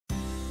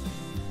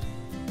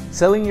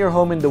Selling your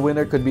home in the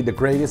winter could be the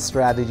greatest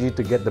strategy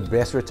to get the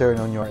best return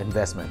on your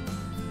investment,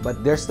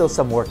 but there's still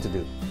some work to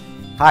do.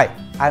 Hi,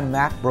 I'm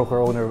Mac, broker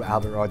owner of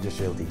Albert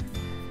Rogers Realty.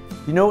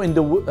 You know,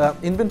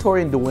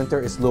 inventory in the winter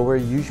is lower,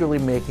 usually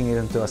making it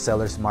into a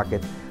seller's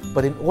market,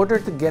 but in order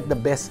to get the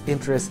best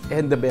interest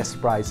and the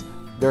best price,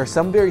 there are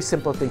some very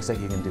simple things that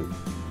you can do.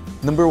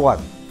 Number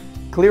one,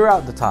 clear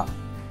out the top.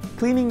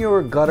 Cleaning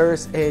your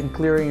gutters and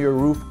clearing your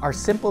roof are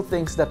simple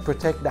things that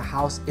protect the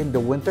house in the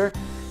winter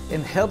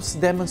and helps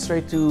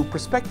demonstrate to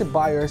prospective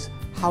buyers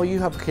how you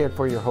have cared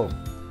for your home.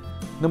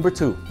 Number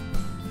two,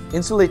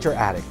 insulate your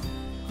attic.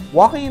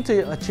 Walking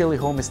into a chilly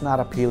home is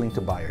not appealing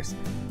to buyers.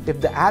 If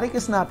the attic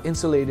is not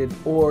insulated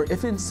or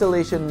if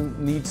insulation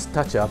needs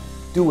touch-up,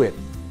 do it.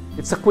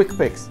 It's a quick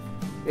fix.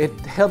 It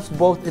helps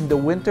both in the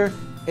winter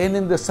and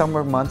in the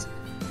summer months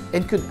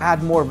and could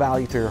add more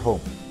value to your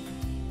home.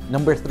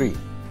 Number three,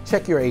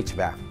 check your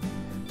HVAC.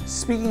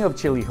 Speaking of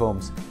chilly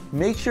homes,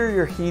 make sure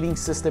your heating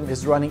system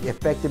is running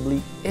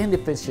effectively and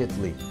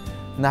efficiently.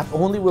 Not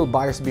only will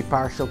buyers be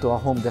partial to a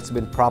home that's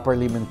been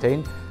properly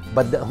maintained,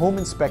 but the home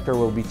inspector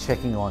will be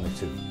checking on it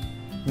too.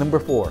 Number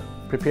four,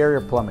 prepare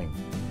your plumbing.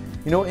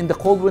 You know, in the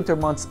cold winter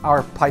months,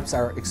 our pipes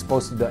are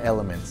exposed to the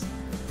elements.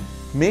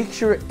 Make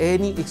sure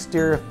any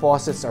exterior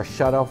faucets are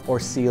shut off or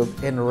sealed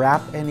and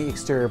wrap any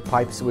exterior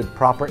pipes with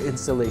proper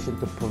insulation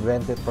to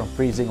prevent it from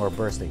freezing or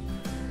bursting.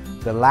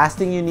 The last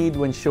thing you need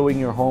when showing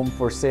your home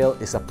for sale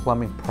is a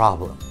plumbing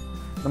problem.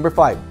 Number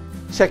five,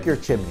 check your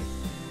chimney.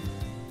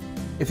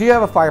 If you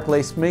have a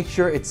fireplace, make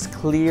sure it's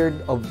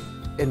cleared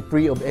and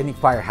free of any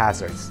fire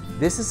hazards.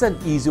 This is an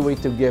easy way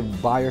to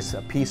give buyers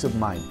a peace of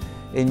mind,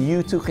 and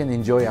you too can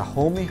enjoy a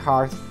homey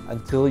hearth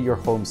until your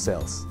home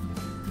sells.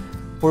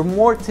 For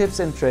more tips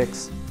and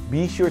tricks,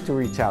 be sure to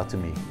reach out to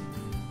me.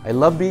 I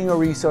love being a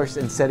resource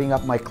and setting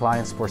up my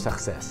clients for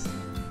success.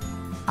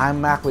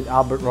 I'm Mac with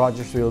Albert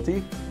Rogers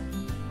Realty.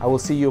 I will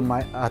see you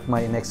at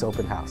my next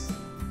open house.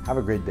 Have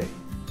a great day.